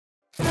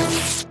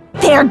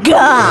They're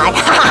gone!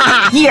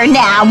 You're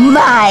now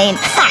mine!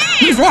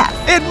 Who's that?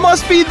 It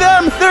must be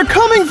them! They're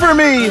coming for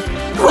me!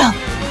 Well,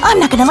 I'm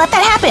not gonna let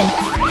that happen.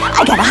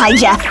 I gotta hide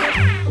ya.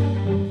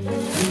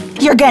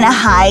 You're gonna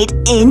hide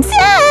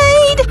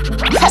inside!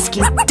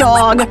 Pesky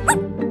dog!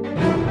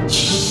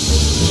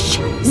 Shh!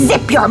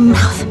 Zip your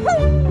mouth!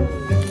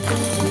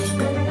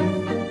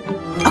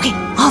 Okay,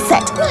 all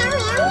set.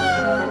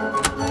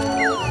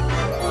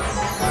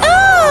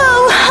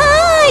 Oh,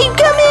 hi!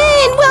 Come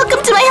in!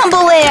 Welcome to my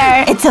humble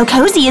lair! It's so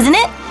cozy, isn't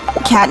it?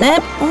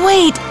 Catnip?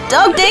 Wait,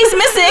 DogDay's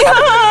missing!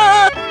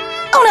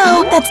 Oh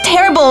no, that's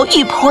terrible,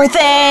 you poor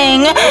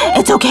thing!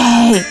 It's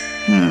okay.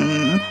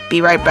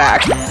 Be right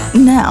back.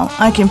 Now,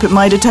 I can put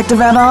my detective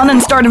hat on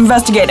and start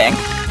investigating.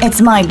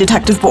 It's my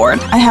detective board.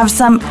 I have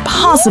some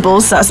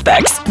possible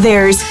suspects.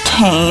 There's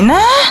Kane,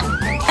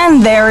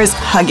 and there's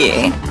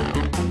Huggy.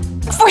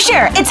 For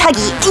sure, it's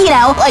Huggy, you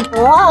know, like…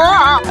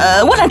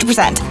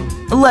 100%.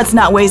 Let's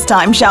not waste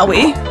time, shall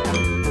we?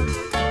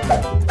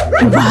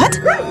 What?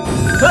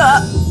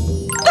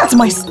 That's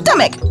my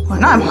stomach!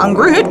 When I'm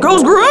hungry, it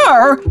goes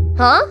grrr!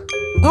 Huh?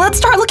 Let's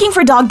start looking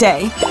for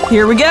DogDay.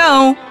 Here we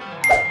go!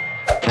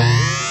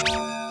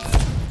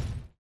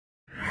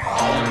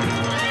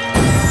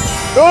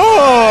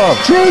 Ah!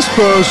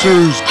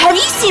 Trespassers! Have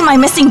you seen my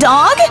missing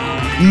dog?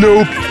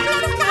 Nope.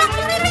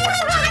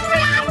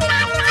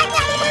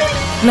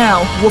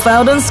 Now, wolf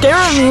out and scare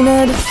him,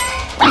 Enid.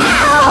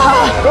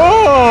 Ah!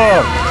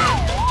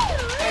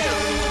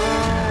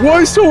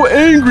 Why so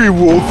angry,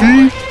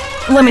 Wolfie?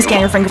 Let me scan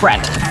your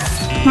fingerprint.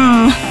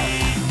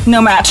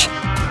 No match.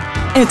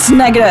 It's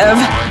negative.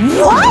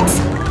 What?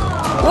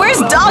 Where's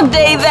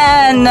DogDay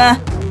then?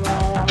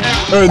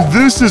 And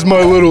this is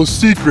my little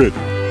secret.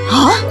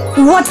 Huh?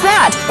 What's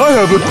that? I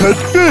have a pet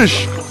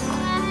fish.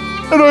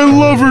 And I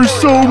love her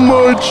so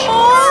much.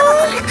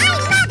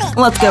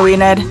 Let's go,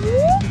 Enid.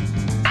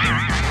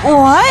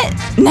 What?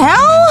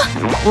 Now?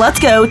 Let's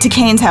go to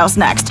Kane's house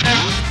next.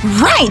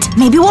 Right!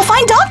 Maybe we'll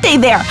find DogDay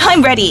there.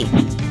 I'm ready.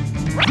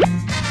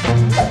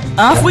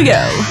 Off we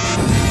go.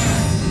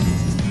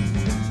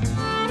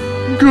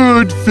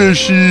 Good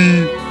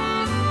fishy.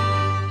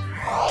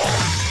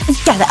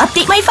 Gotta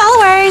update my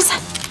followers.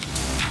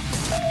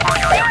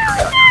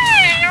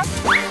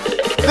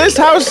 This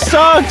house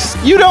sucks!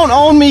 You don't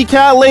own me,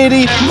 cat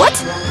lady! What?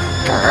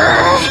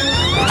 Grr.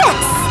 That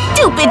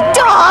stupid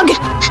dog!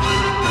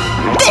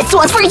 This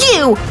one's for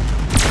you!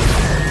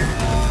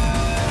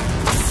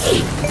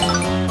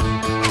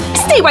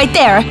 Stay right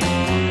there!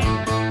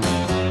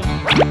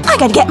 I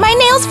gotta get my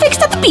nails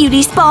fixed at the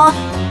beauty spa.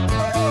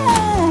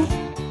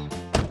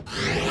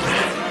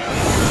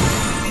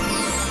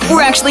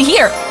 We're actually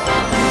here.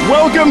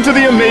 Welcome to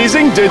the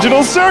amazing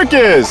digital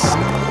circus!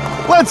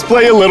 Let's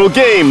play a little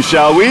game,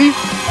 shall we?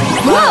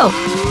 Whoa!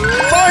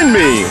 Find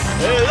me!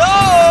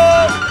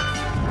 Hello!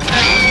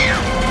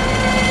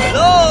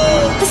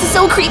 Hello! This is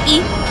so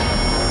creepy.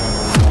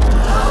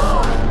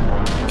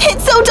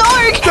 It's so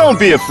dark! Don't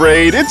be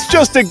afraid, it's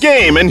just a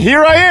game, and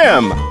here I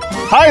am!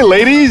 Hi,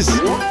 ladies!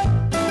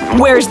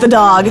 Where's the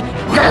dog?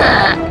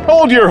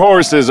 Hold your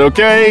horses,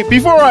 okay?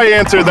 Before I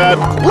answer that,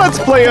 let's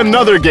play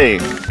another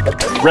game.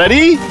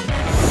 Ready?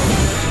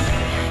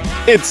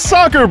 It's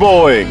soccer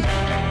boy!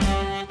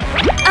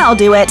 I'll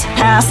do it.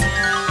 Pass.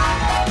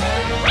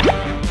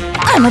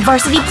 I'm a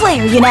varsity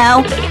player, you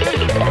know.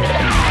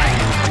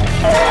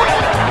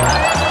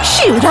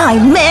 Shoot, I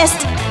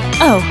missed!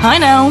 Oh, I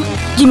know.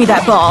 Give me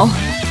that ball.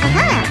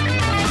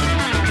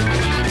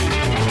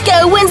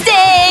 Go,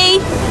 Wednesday!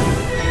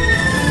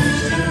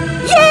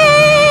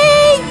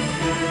 Yay!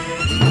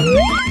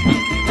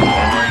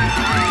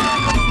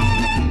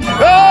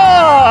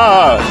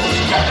 Ah!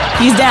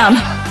 He's down.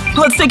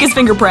 Let's take his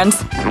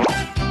fingerprints.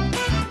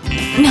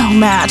 No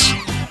match.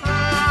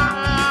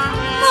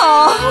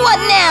 Oh, what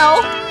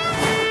now?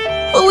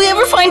 Will we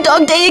ever find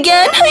DogDay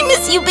again? I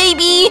miss you,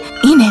 baby!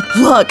 Enid,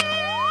 look.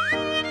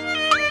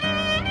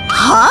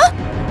 Huh?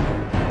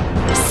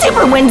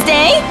 Super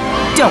Wednesday?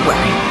 Don't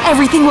worry,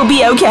 everything will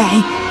be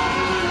okay.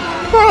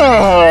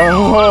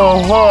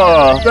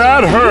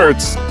 That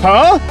hurts.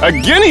 Huh? A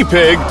guinea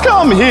pig?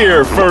 Come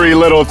here, furry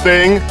little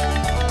thing.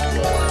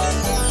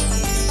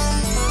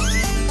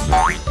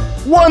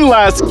 One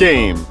last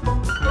game.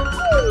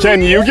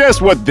 Can you guess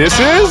what this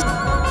is?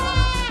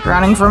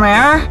 Running from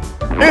air?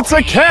 It's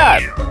a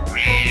cat!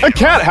 A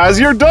cat has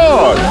your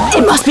dog!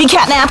 It must be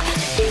Catnap!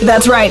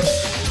 That's right.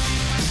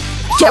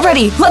 Get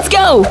ready, let's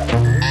go!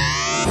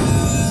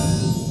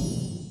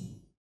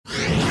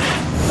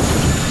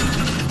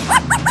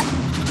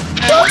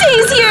 DogDay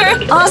is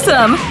here!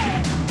 Awesome!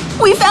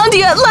 We found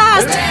you at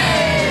last!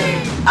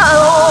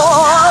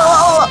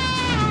 Oh!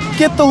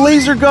 Get the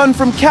laser gun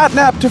from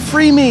Catnap to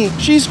free me!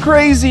 She's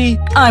crazy!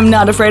 I'm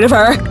not afraid of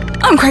her.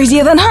 I'm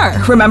crazier than her,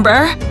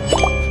 remember?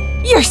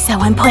 You're so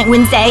on point,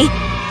 Wednesday.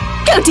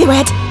 Go do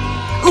it!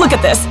 Look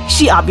at this.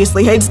 She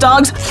obviously hates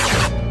dogs.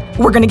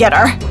 We're gonna get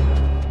her.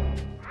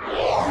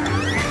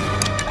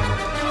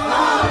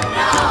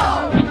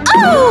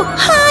 Oh,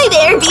 hi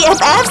there,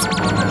 BFFs!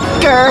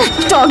 Grr,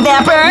 dog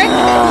napper!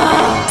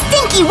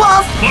 Stinky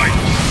wolf!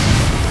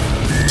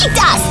 Eat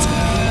dust!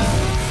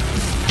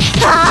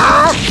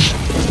 Ah!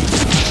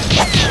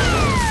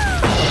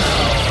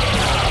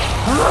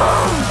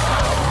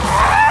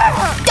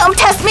 Don't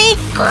test me!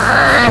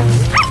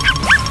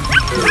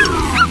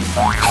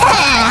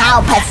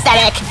 How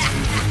pathetic!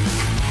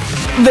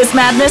 This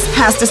madness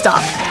has to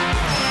stop.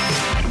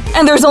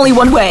 And there's only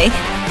one way.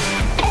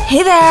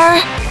 Hey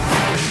there!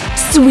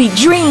 Sweet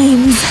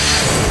dreams!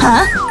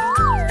 Huh?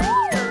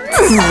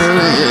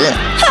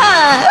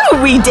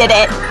 We did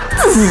it!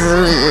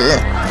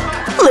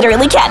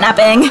 Literally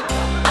catnapping.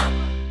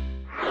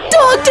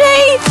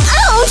 DogDay!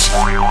 Ouch!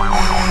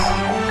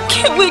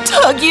 Can't wait to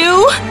hug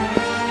you!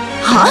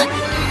 Huh?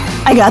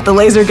 I got the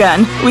laser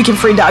gun. We can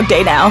free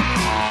DogDay now.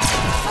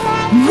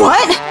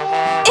 What?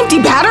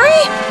 Empty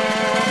battery?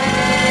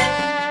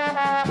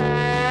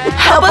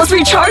 Help us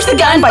recharge the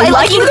gun by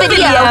liking the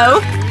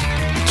video!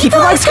 Keep the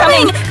likes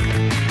coming!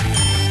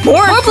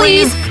 More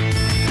please!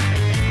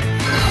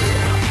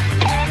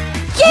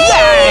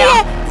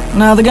 Yeah!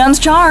 Now the gun's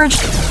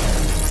charged.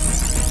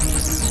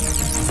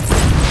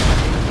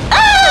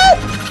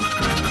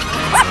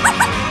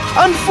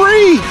 I'm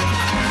free!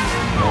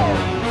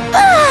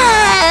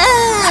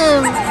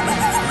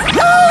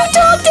 Oh,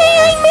 DogDay,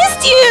 I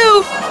missed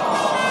you!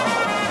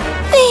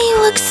 They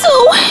look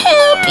so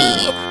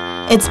happy.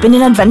 It's been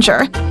an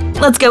adventure.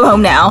 Let's go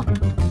home now.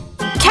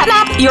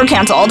 Catnap, you're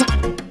canceled.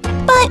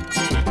 But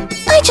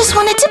I just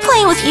wanted to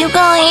play with you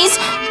guys.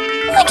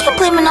 I can't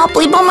play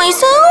Monopoly by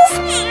myself.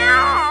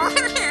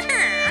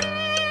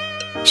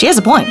 She has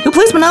a point. Who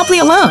plays Monopoly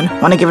alone?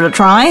 Want to give it a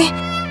try?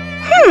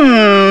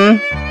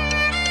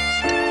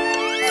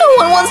 No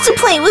one wants to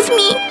play with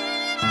me.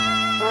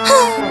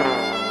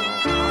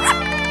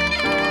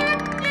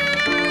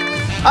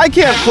 I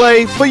can't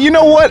play, but you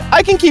know what?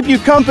 I can keep you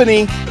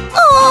company.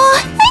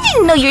 Aw, I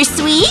didn't know you're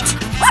sweet.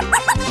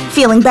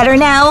 Feeling better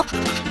now?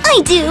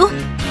 I do.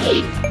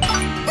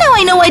 Now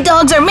I know why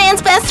dogs are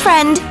man's best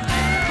friend.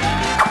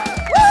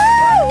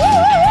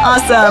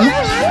 Awesome.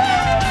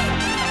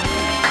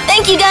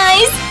 Thank you,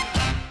 guys.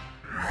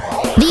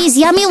 These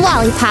yummy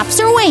lollipops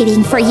are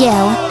waiting for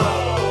you.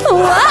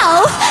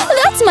 Wow,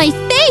 that's my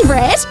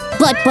favorite!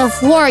 But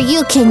before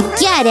you can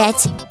get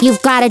it,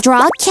 you've got to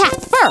draw a cat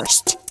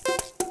first.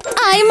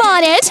 I'm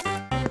on it!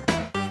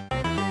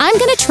 I'm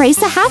gonna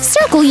trace a half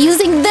circle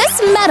using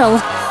this metal.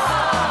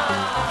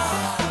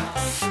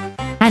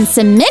 And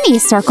some mini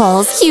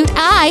circles, cute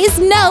eyes,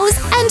 nose,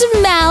 and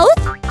mouth.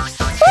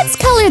 Let's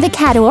color the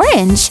cat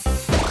orange.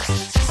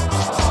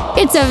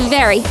 It's a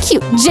very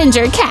cute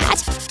ginger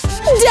cat.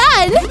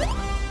 Done!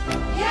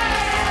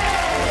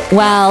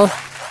 Well,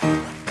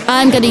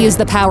 I'm gonna use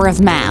the power of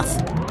math.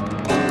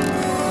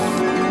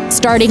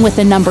 Starting with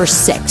the number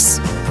 6.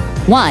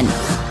 1.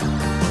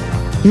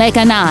 Make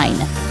a 9.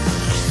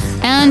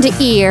 And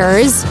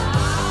ears.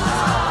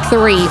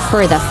 3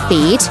 for the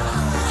feet.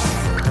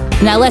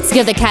 Now let's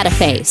give the cat a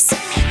face.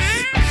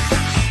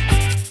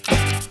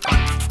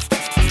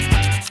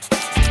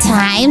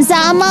 Time's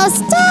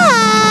almost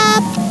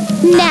up!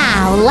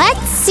 Now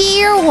let's see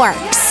your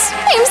works.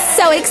 I'm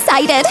so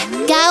excited.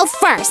 Go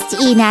first,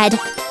 Enid.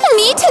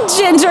 Meet a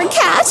ginger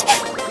cat.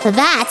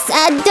 That's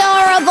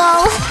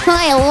adorable.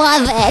 I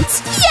love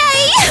it.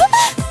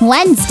 Yay!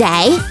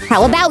 Wednesday,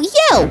 how about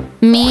you?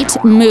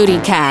 Meet Moody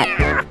Cat.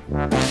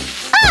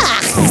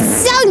 Ugh,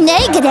 so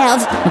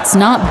negative. It's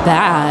not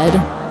bad.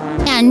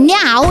 And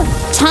now,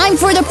 time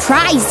for the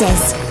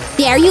prizes.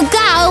 There you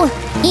go.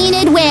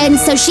 Enid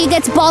wins, so she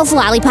gets both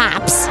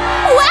lollipops.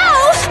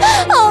 Wow!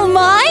 Oh,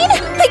 mine?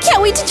 I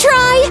can't wait to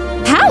try.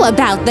 How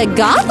about the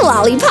goth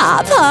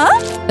lollipop, huh?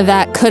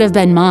 That could have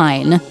been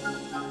mine.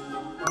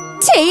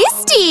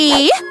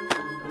 Tasty!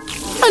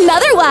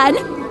 Another one.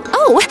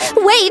 Oh,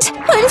 wait,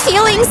 I'm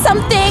feeling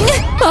something.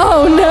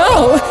 Oh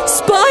no,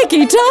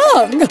 spiky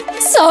tongue.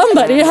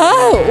 Somebody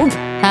help.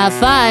 Have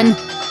fun.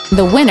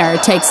 The winner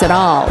takes it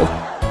all.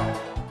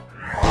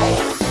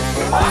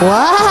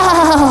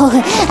 Whoa,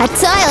 a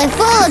toilet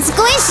full of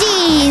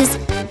squishies.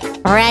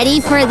 Ready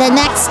for the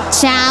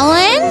next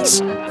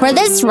challenge? For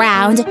this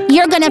round,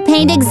 you're gonna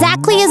paint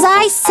exactly as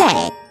I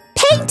say.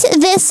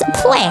 Paint this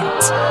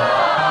plant.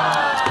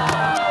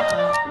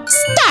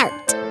 Start!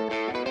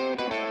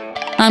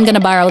 I'm gonna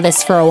borrow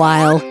this for a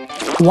while.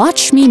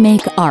 Watch me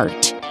make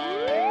art.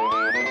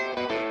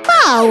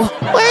 Oh,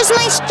 where's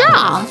my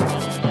straw?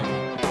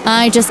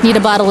 I just need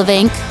a bottle of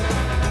ink.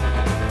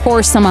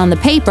 Pour some on the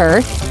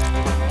paper.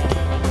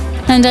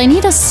 And I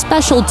need a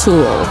special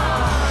tool.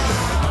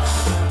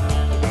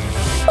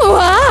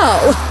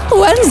 Wow!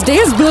 Wednesday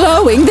is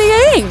blowing the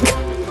ink!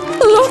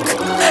 Look!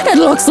 It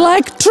looks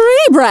like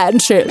tree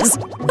branches!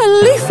 A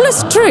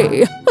leafless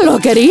tree!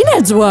 Look at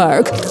Enid's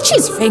work!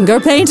 She's finger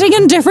painting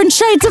in different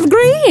shades of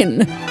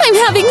green! I'm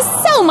having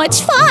so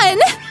much fun!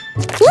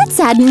 Let's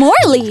add more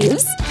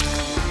leaves!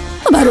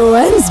 But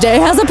Wednesday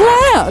has a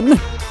plan!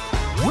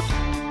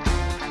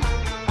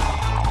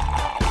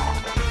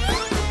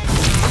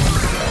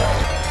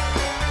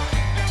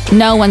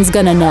 No one's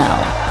gonna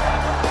know.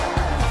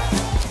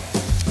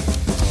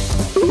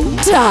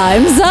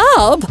 Time's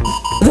up!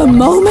 The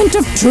moment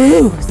of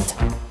truth!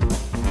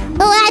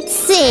 Let's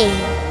see.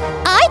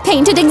 I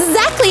painted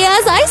exactly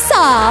as I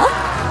saw.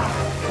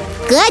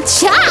 Good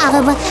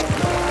job.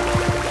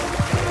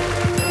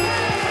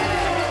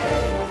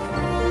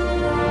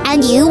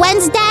 And you,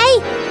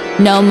 Wednesday?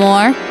 No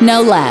more,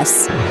 no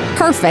less.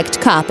 Perfect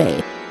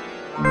copy.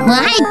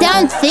 I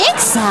don't think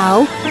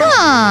so.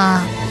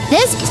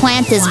 This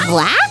plant is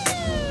black?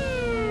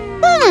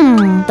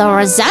 The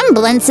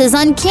resemblance is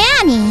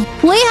uncanny.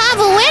 We have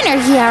a winner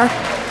here.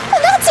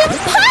 That's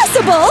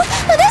impossible!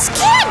 This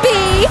can't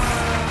be!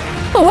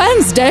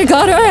 Wednesday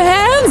got her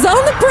hands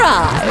on the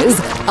prize.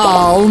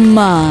 All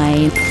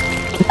mine.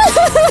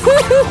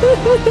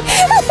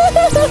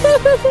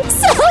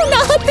 So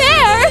not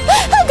there!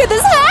 How could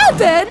this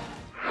happen?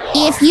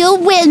 If you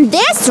win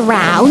this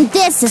round,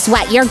 this is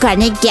what you're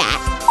gonna get.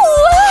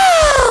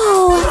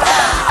 Wow!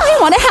 I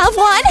want to have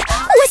one.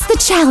 What's the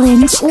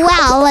challenge?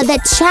 Well, the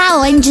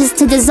challenge is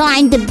to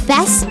design the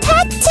best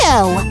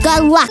tattoo.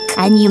 Good luck,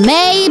 and you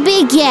may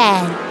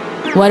begin.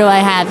 What do I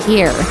have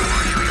here?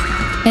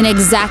 An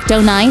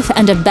X-Acto knife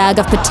and a bag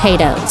of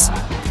potatoes.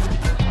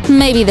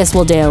 Maybe this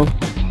will do.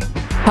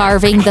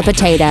 Carving the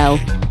potato.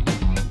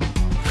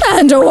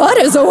 And what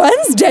is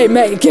Wednesday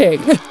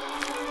making?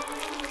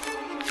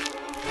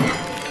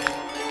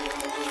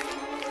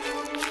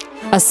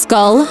 A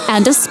skull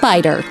and a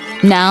spider.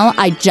 Now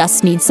I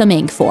just need some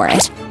ink for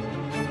it.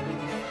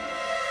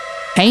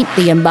 Paint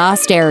the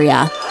embossed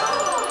area.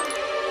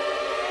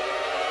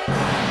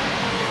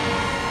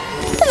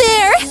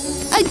 There!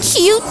 A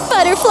cute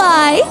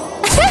butterfly!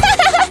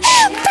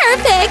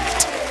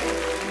 Perfect!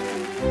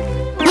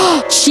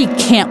 She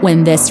can't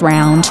win this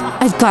round.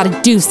 I've got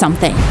to do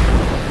something.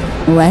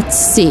 Let's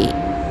see.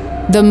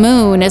 The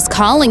moon is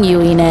calling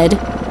you, Enid.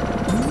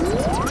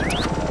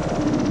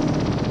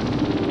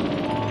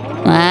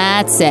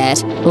 That's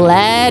it.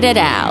 Let it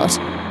out.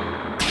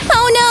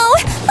 Oh no!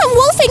 I'm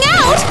wolfing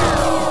out!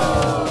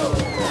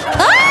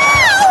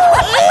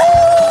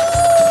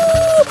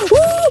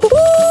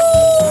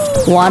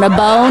 Oh! Want a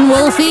bone,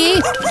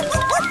 Wolfie?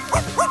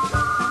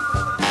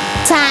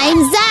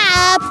 Time's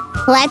up!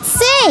 Let's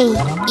see.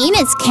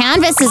 Enid's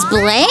canvas is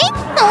blank?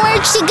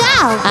 Where'd she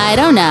go? I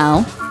don't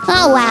know.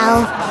 Oh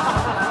well.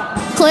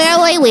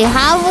 Clearly we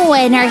have a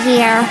winner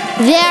here.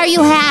 There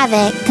you have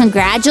it.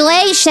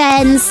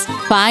 Congratulations.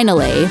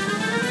 Finally.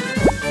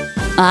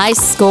 I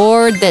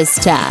scored this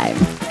time.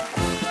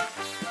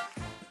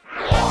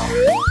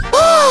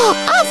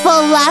 A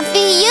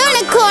fluffy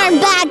unicorn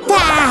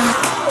backpack!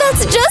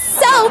 That's just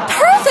so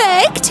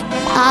perfect!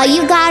 All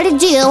you gotta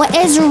do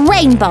is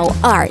rainbow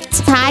art.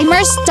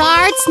 Timer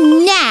starts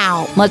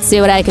now. Let's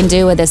see what I can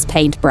do with this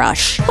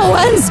paintbrush.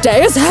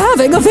 Wednesday is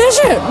having a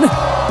vision!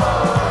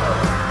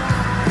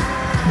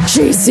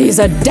 She sees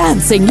a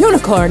dancing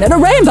unicorn in a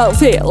rainbow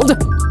field.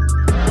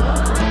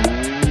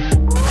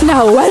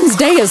 Now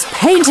Wednesday is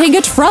painting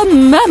it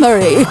from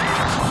memory.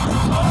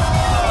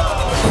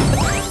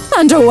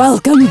 And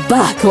welcome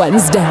back,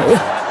 Wednesday.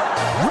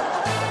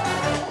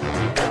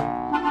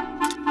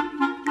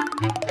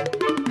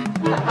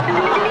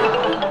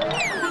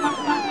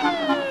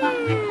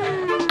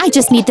 I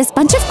just need this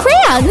bunch of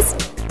crayons.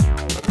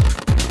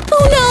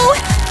 Oh no!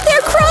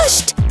 They're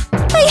crushed!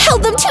 I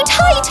held them too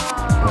tight!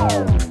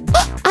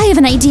 I have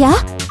an idea.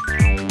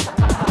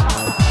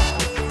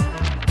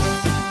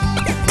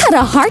 Cut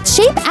a heart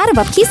shape out of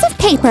a piece of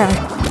paper.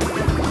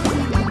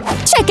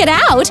 Check it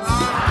out!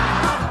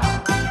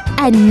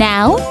 And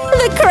now,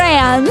 the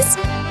crayons!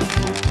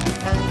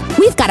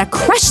 We've got to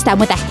crush them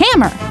with a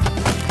hammer.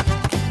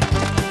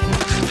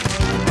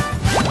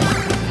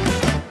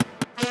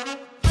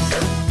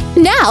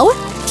 Now,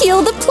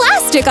 peel the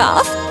plastic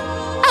off.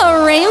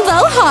 A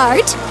rainbow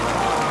heart.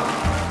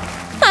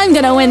 I'm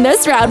gonna win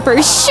this round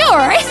for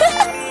sure.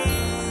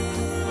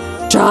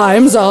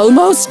 Time's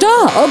almost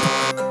up.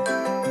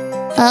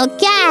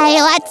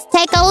 Okay, let's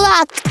take a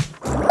look.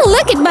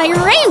 Look at my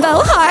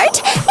rainbow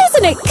heart.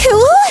 Isn't it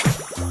cool?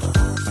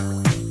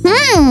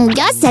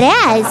 Yes it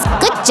is.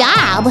 Good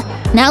job.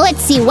 Now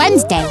let's see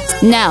Wednesday's.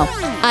 No,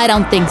 I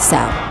don't think so.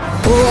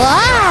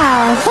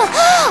 Wow!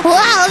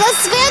 Wow,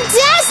 that's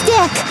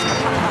fantastic!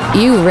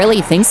 You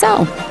really think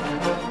so?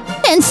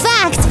 In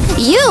fact,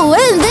 you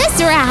win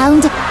this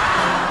round!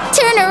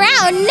 Turn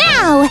around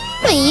now!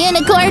 The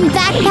unicorn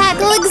backpack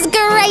looks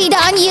great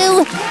on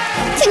you!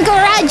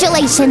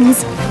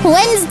 Congratulations!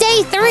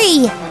 Wednesday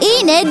 3,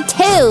 Enid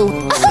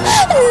 2!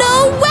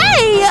 No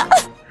way!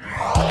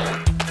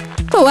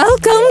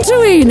 Welcome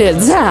to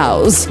Enid's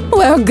house,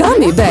 where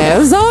gummy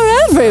bears are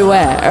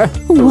everywhere.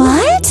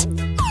 What?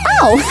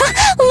 Oh,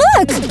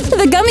 look!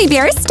 The gummy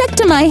bear is stuck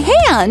to my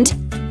hand.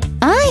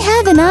 I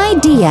have an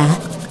idea.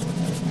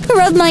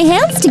 Rub my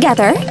hands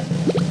together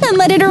and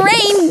let it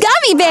rain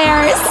gummy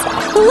bears.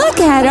 Look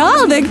at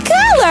all the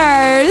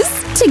colors.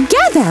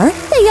 Together,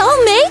 they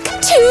all make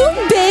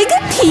 2 big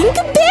pink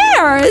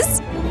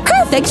bears.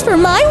 Perfect for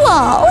my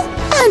wall.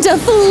 And a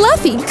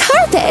fluffy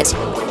carpet.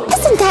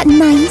 Isn't that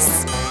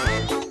nice?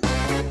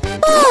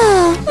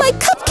 Ah, my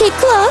cupcake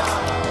clock.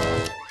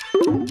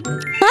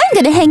 I'm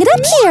gonna hang it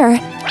up here.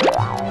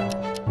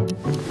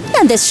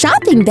 And this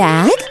shopping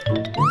bag.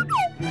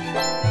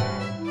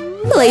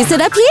 Place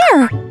it up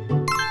here.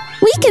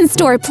 We can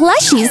store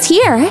plushies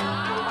here.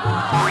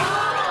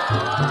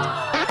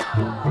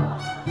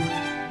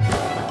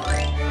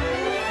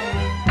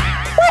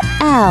 What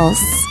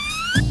else?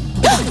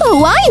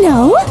 Oh, I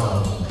know!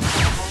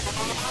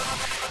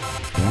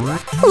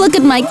 Look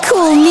at my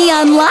cool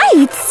neon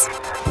lights!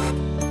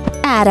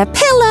 Add a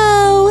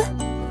pillow!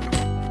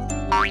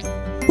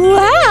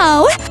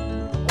 Wow!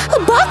 A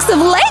box of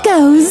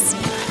Legos!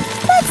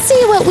 Let's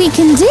see what we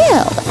can do.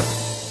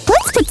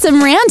 Let's put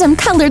some random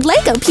colored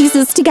Lego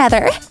pieces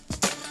together.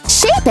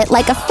 Shape it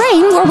like a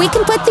frame where we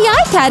can put the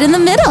iPad in the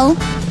middle.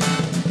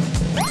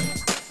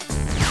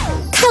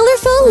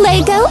 Colorful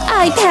Lego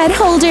iPad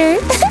holder.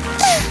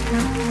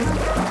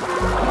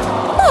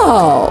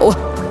 Oh,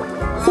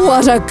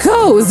 what a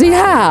cozy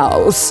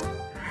house!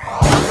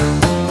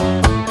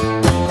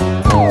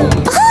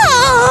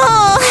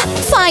 Oh,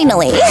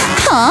 finally!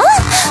 Huh?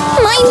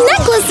 My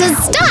necklace is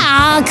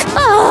stuck!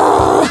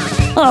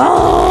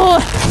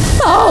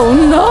 Oh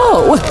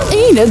no!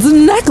 Enid's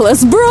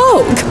necklace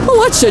broke!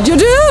 What should you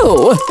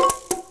do?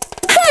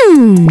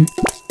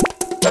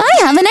 I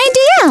have an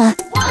idea!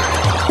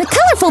 The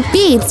colorful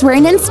beads were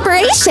an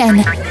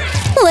inspiration.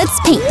 Let's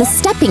paint the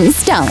stepping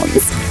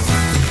stones.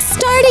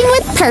 Starting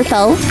with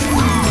purple.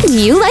 Do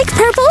you like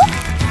purple?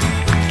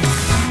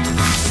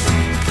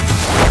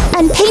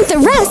 And paint the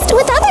rest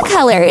with other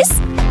colors.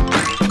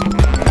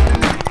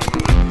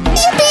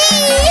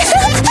 Yippee!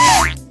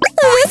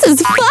 This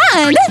is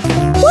fun!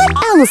 What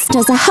else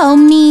does a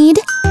home need?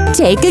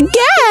 Take a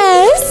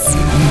guess!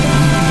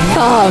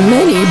 A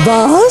mini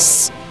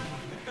bus?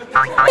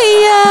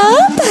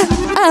 Yup!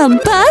 A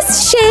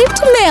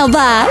bus-shaped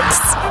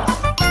mailbox!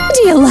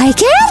 Do you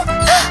like it?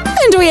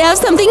 And we have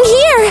something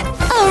here!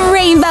 A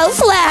rainbow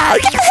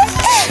flag!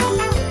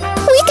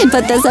 We can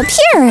put this up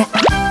here!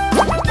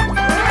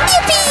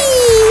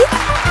 Yippee!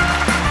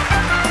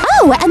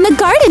 Oh, and the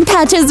garden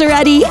patch is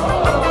ready!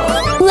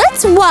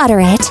 Let's water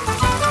it!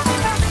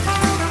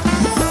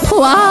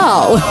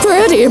 Wow,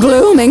 pretty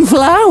blooming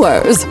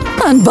flowers!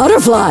 And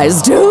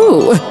butterflies,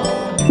 too!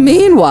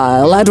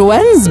 Meanwhile, at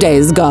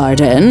Wednesday's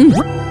garden…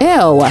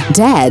 Ew,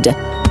 dead.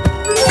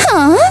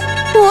 Huh?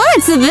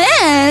 What's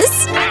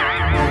this?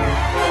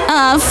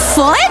 A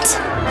foot?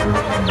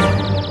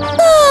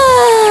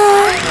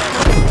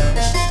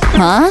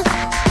 Huh?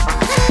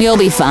 You'll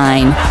be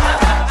fine.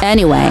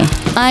 Anyway,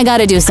 I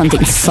gotta do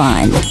something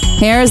fun.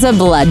 Here's a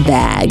blood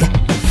bag.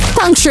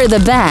 Puncture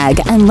the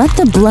bag and let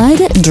the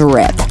blood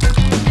drip.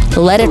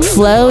 Let it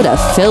flow to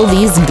fill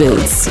these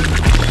boots.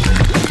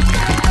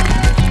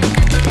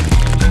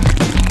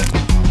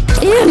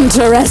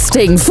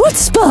 Interesting foot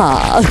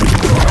spa!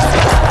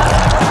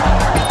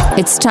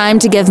 It's time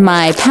to give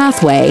my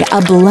pathway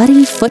a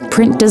bloody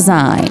footprint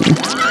design.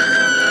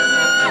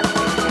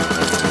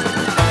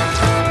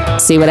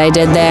 See what I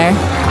did there?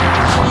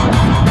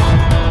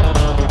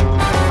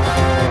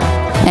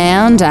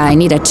 And I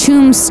need a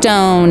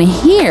tombstone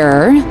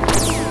here.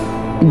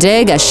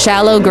 Dig a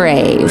shallow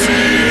grave.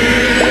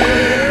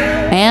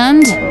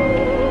 And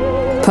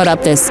put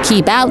up this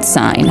keep out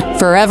sign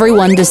for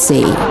everyone to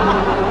see.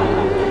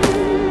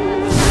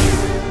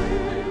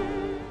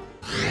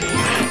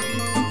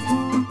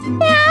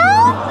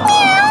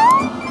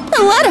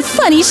 What a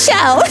funny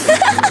show!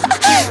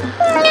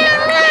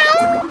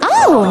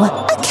 Oh,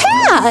 a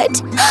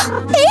cat!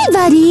 Hey,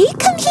 buddy,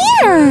 come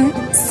here!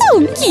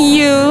 So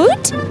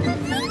cute!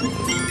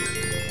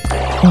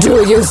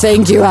 Do you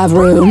think you have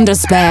room to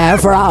spare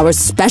for our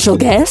special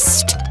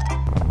guest?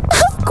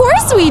 Of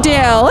course we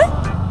do!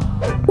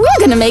 We're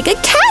gonna make a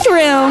cat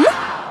room!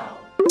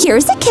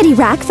 Here's a kitty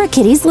rack for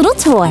Kitty's little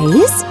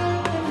toys.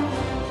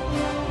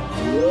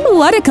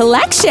 What a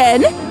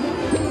collection!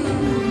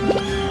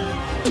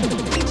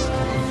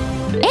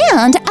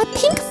 And a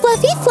pink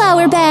fluffy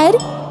flower bed.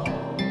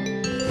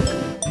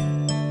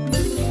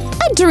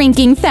 A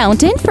drinking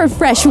fountain for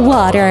fresh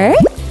water.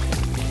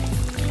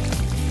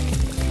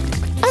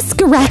 A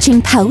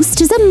scratching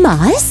post is a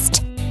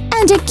must.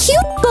 And a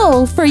cute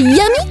bowl for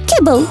yummy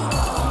kibble.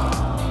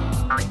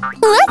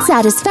 Let's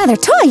add his feather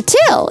toy,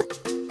 too.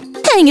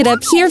 Hang it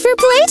up here for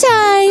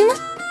playtime.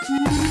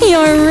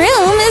 Your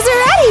room is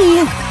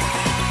ready.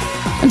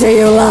 Do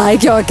you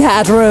like your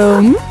cat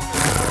room?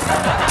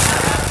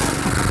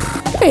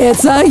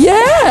 It's a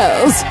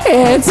yes!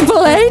 It's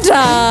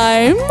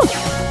playtime!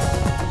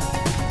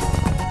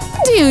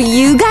 Do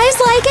you guys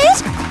like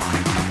it?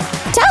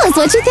 Tell us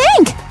what you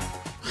think!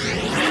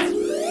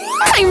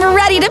 I'm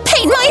ready to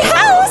paint my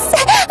house!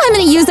 I'm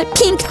gonna use a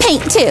pink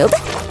paint tube.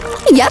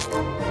 Yep,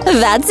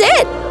 that's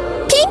it!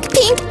 Pink,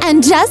 pink,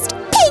 and just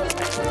pink!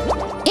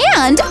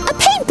 And a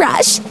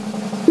paintbrush!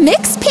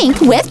 Mix pink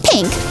with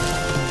pink.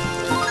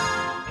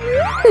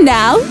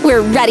 Now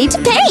we're ready to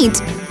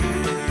paint!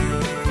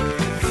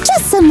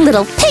 Just some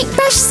little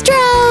paintbrush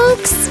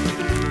strokes.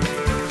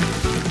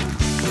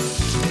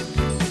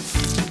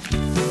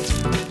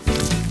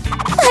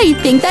 I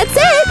think that's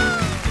it.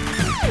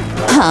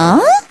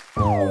 Huh?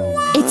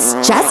 It's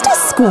just a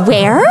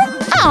square?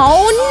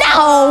 Oh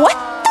no!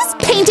 This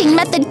painting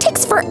method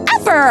takes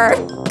forever.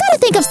 Gotta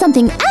think of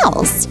something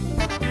else.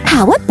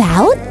 How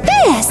about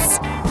this?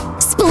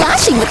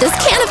 Splashing with this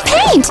can of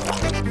paint!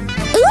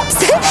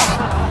 Oops!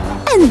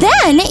 And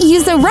then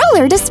use a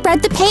roller to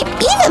spread the paint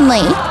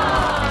evenly.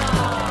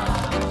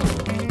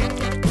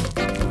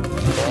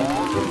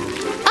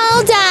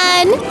 All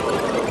done!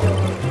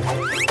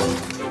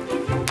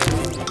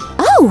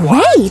 Oh,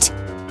 wait!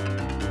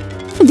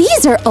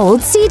 These are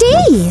old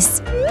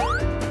CDs!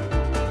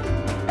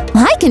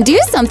 I can do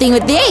something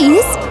with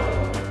these!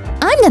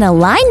 I'm gonna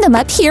line them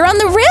up here on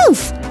the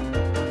roof!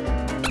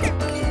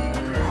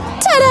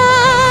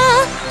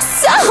 Ta-da!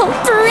 So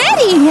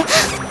pretty!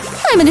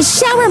 I'm gonna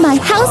shower my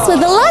house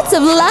with lots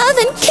of love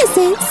and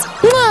kisses!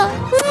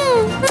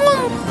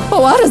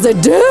 What does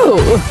it do?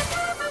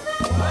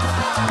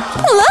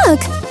 Look!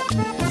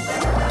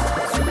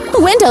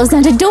 Windows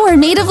and a door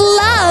made of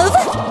love!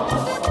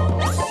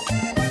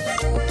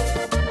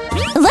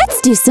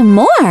 Let's do some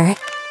more!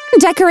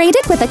 Decorate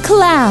it with a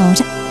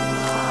cloud!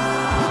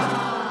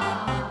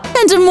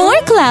 And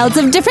more clouds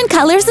of different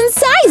colors and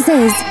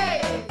sizes!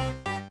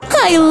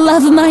 I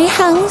love my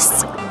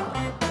house!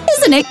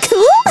 Isn't it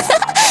cool?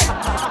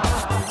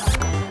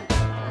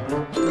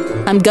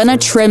 I'm gonna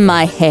trim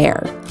my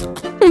hair.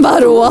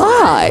 But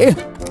why?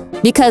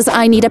 Because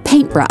I need a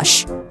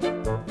paintbrush.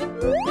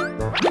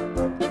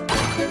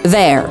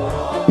 There.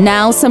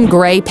 Now some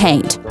gray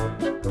paint.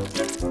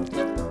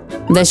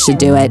 This should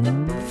do it.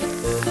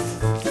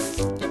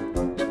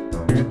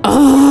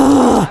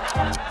 Ugh.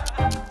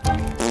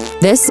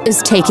 This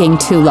is taking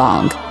too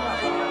long.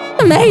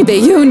 Maybe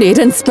you need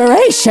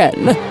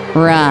inspiration.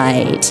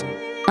 Right.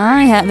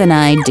 I have an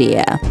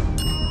idea.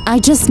 I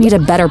just need a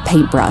better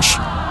paintbrush.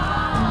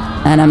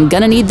 And I'm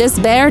gonna need this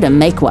bear to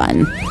make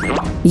one.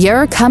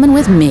 You're coming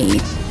with me.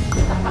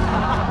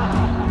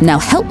 Now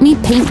help me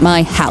paint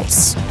my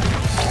house.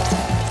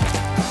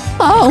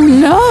 Oh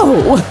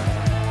no!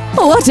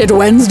 What did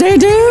Wednesday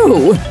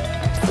do?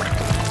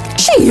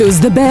 She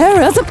used the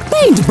bear as a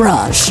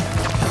paintbrush.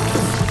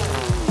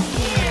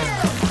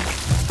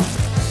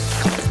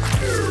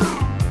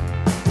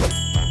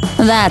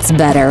 That's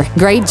better.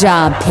 Great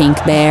job,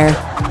 Pink Bear.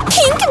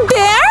 Pink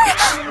Bear?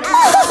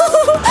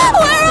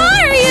 Where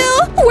are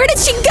you? Where did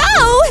she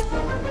go?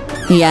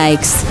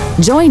 Yikes.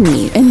 Join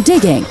me in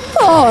digging.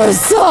 Our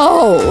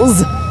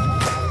souls!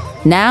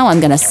 Now I'm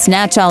gonna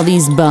snatch all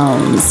these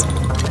bones.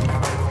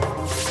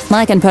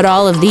 I can put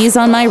all of these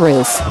on my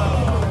roof.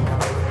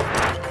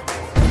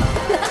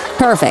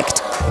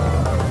 Perfect.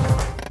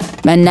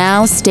 And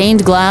now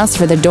stained glass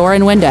for the door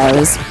and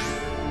windows.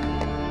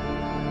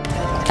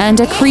 And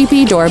a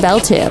creepy doorbell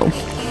too.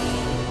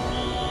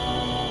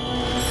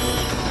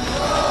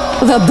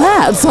 The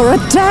bats are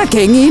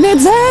attacking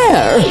Enid's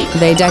hair!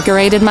 They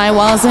decorated my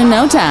walls in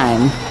no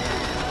time.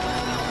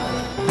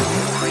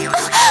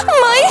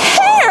 My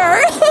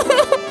hair!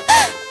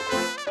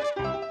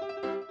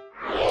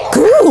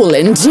 Cool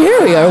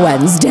interior,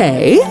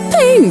 Wednesday.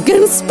 Pink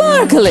and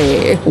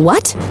sparkly.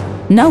 What?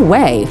 No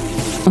way.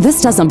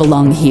 This doesn't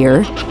belong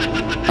here.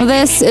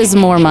 This is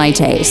more my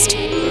taste.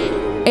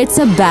 It's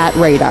a bat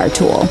radar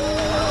tool.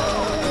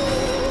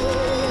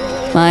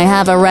 I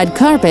have a red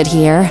carpet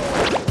here.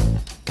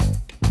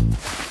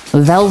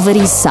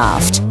 Velvety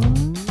soft.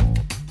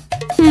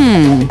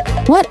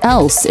 What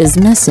else is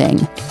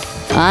missing?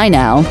 I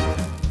know.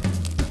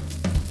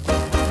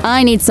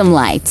 I need some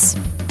lights.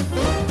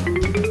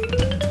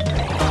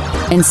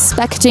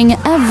 Inspecting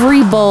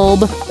every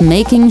bulb,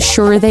 making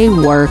sure they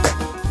work.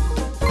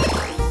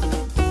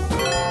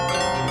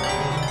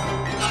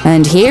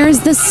 And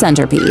here's the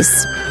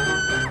centerpiece.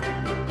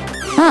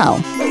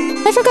 Oh,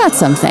 I forgot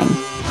something.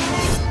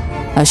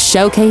 A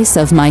showcase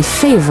of my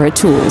favorite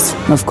tools,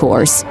 of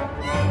course.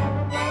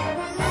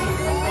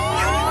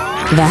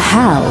 The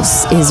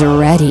house is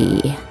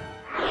ready.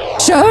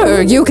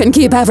 Sure, you can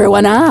keep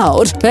everyone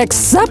out,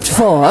 except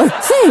for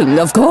Thing,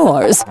 of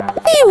course.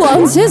 He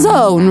wants his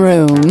own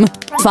room.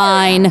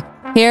 Fine,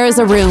 here's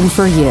a room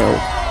for you.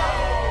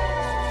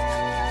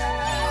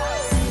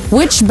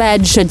 Which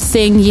bed should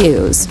Thing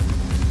use?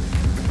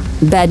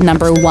 Bed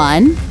number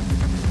 1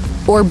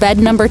 or bed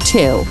number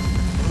 2?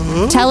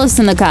 Tell us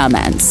in the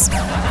comments.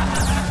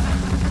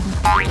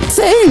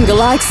 Thing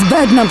likes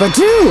bed number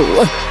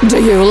 2.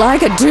 Do you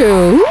like it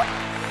too?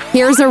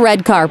 Here's a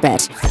red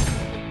carpet,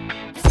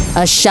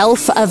 a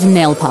shelf of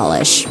nail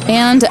polish,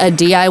 and a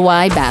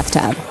DIY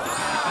bathtub.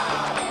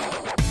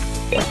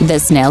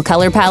 This nail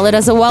color palette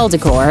as a wall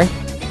decor.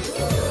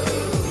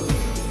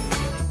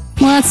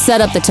 Let's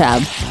set up the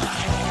tub.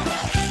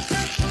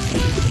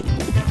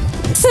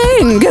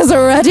 Thing is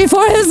ready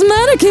for his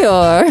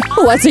manicure.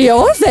 What's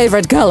your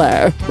favorite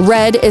color?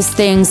 Red is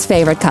Thing's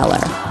favorite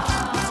color.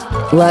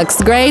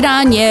 Looks great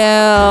on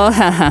you.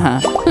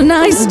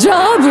 Nice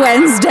job,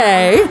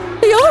 Wednesday.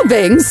 You're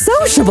being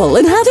sociable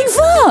and having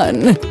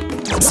fun.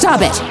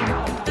 Stop it.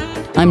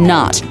 I'm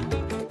not.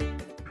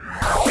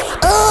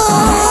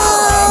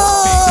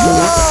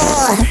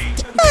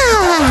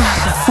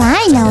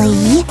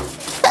 Finally.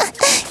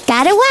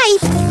 Gotta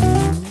wipe.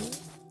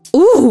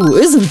 Ooh,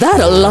 isn't that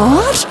a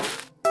lot?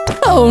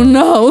 Oh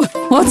no,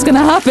 what's gonna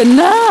happen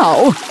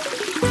now?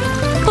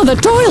 The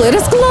toilet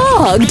is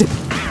clogged!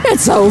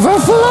 It's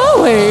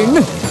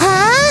overflowing!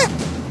 Huh?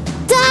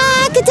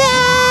 Doctor!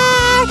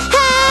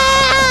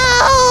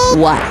 Help!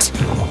 What?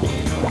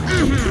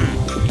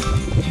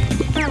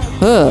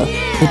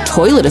 The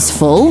toilet is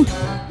full?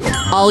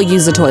 I'll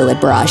use a toilet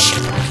brush.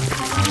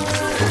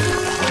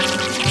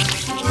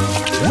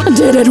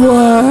 Did it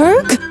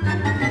work?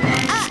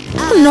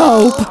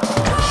 Nope.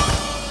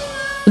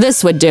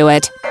 This would do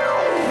it.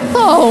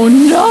 Oh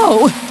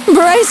no!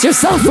 Brace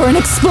yourself for an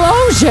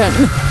explosion!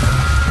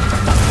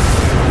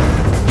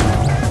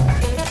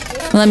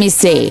 Let me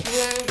see.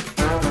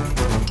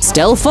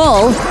 Still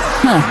full.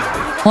 Huh.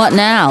 What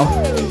now?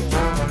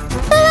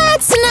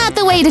 That's not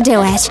the way to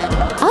do it.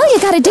 All you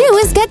gotta do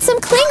is get some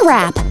cling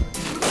wrap.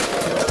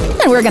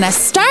 And we're gonna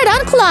start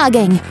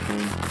unclogging.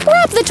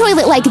 Wrap the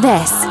toilet like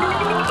this.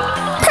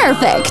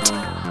 Perfect.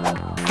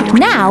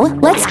 Now,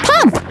 let's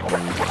pump.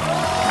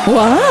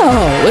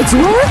 Wow, it's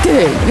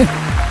working!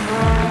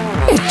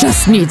 It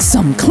just needs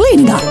some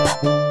cleaning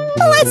up.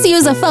 Let's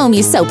use a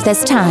foamy soap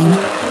this time.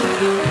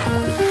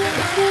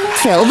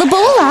 Fill the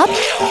bowl up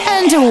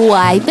and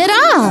wipe it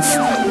off.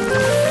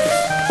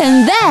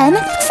 And then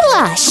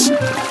flush.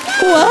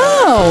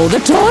 Wow, the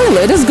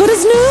toilet is good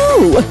as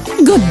new!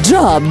 Good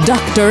job,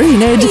 Dr.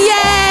 Enid!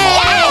 Yay!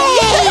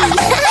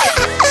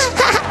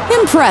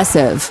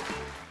 Impressive.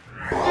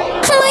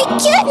 My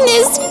kitten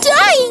is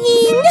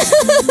dying!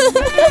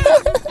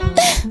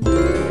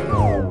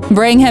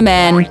 Bring him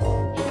in.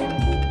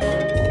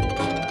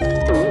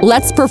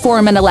 Let's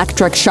perform an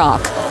electric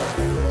shock.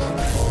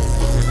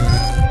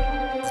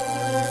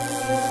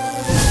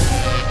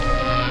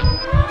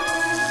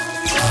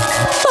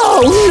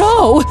 Oh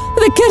no!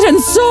 The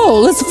kitten's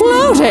soul is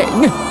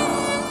floating!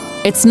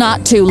 It's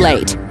not too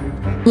late.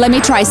 Let me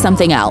try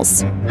something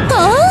else.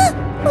 Huh?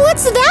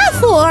 What's that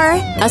for?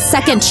 A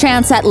second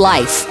chance at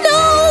life. No!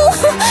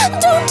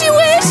 Don't do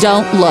it!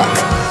 Don't look.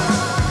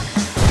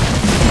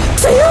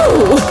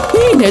 Phew!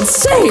 Enid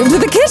saved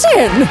the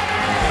kitten!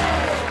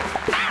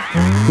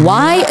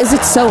 Why is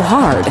it so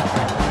hard?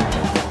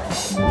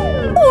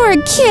 Poor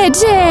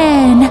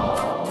kitten!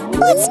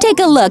 Let's take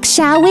a look,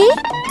 shall we?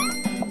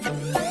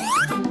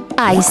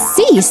 I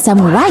see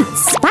some white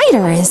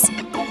spiders.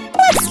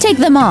 Let's take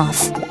them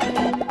off.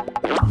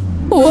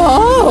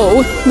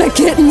 Whoa! The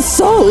kitten's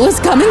soul is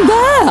coming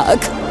back!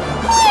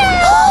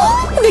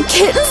 The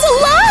kitten's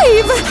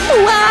alive!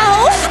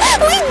 Wow!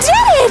 We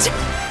did it!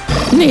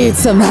 Need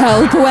some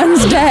help,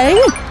 Wednesday?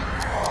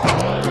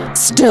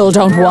 Still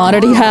don't want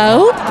any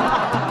help?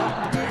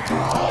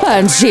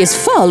 And she's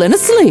fallen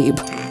asleep.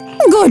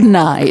 Good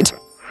night.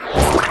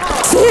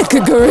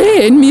 Thick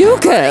green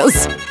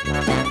mucus.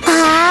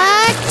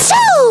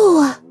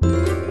 Achoo!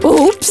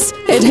 Oops,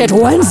 it hit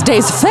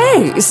Wednesday's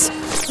face.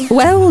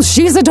 Well,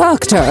 she's a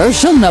doctor.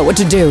 She'll know what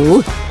to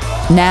do.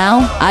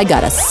 Now, I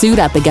gotta suit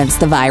up against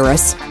the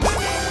virus.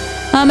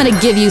 I'm gonna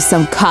give you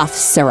some cough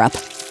syrup.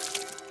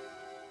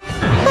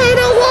 I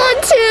don't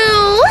want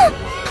to!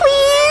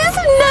 Please,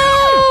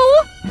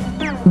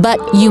 no! But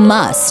you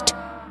must.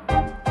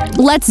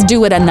 Let's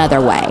do it another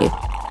way.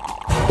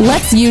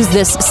 Let's use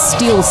this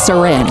steel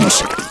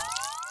syringe.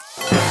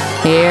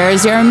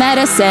 Here's your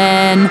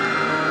medicine.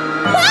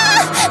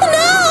 Ah!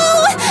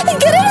 No!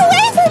 Get it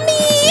away from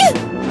me!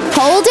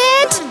 Hold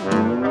it!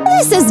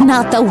 This is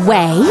not the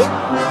way.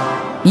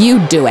 You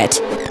do it.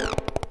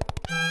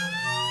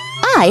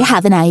 I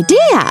have an idea.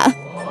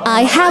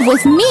 I have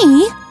with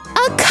me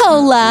a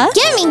cola.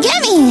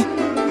 Gimme!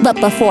 But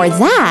before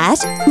that,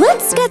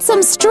 let's get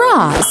some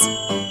straws.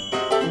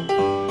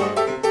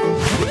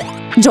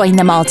 Join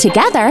them all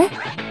together.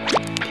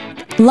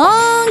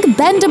 Long,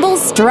 bendable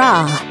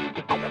straw.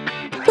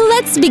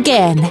 Let's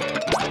begin.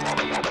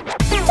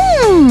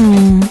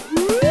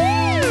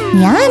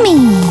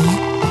 Yummy.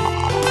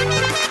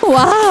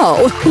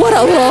 Wow, what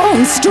a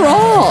long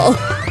straw!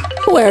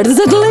 Where does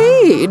it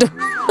lead?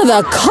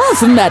 The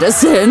cough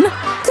medicine?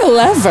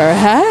 Clever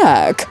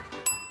hack!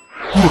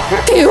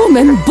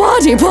 Human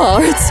body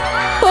parts!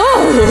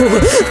 Oh,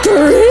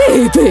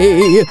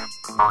 creepy!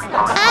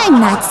 I'm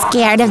not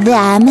scared of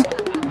them.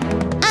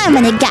 I'm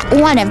gonna get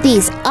one of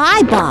these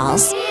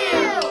eyeballs.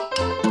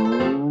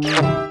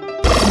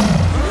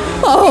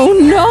 Oh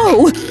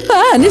no!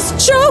 Anne is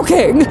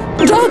choking!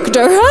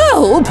 Doctor,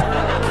 help!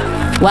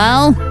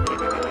 Well,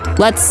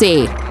 let's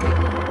see.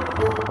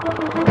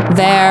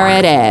 There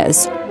it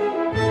is.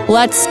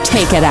 Let's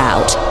take it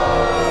out.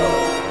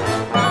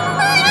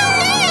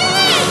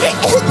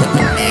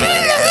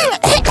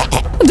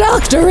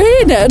 Dr.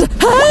 Enid,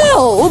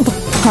 help!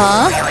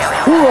 Huh?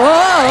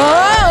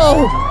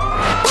 Whoa!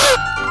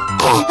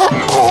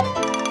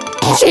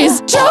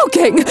 She's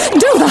choking! Do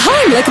the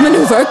Heimlich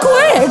maneuver,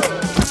 quick!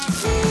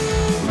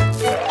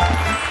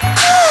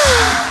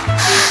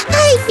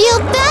 I feel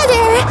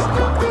better.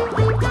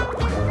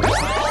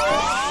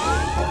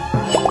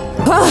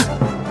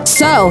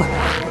 So,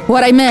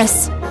 what'd I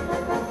miss?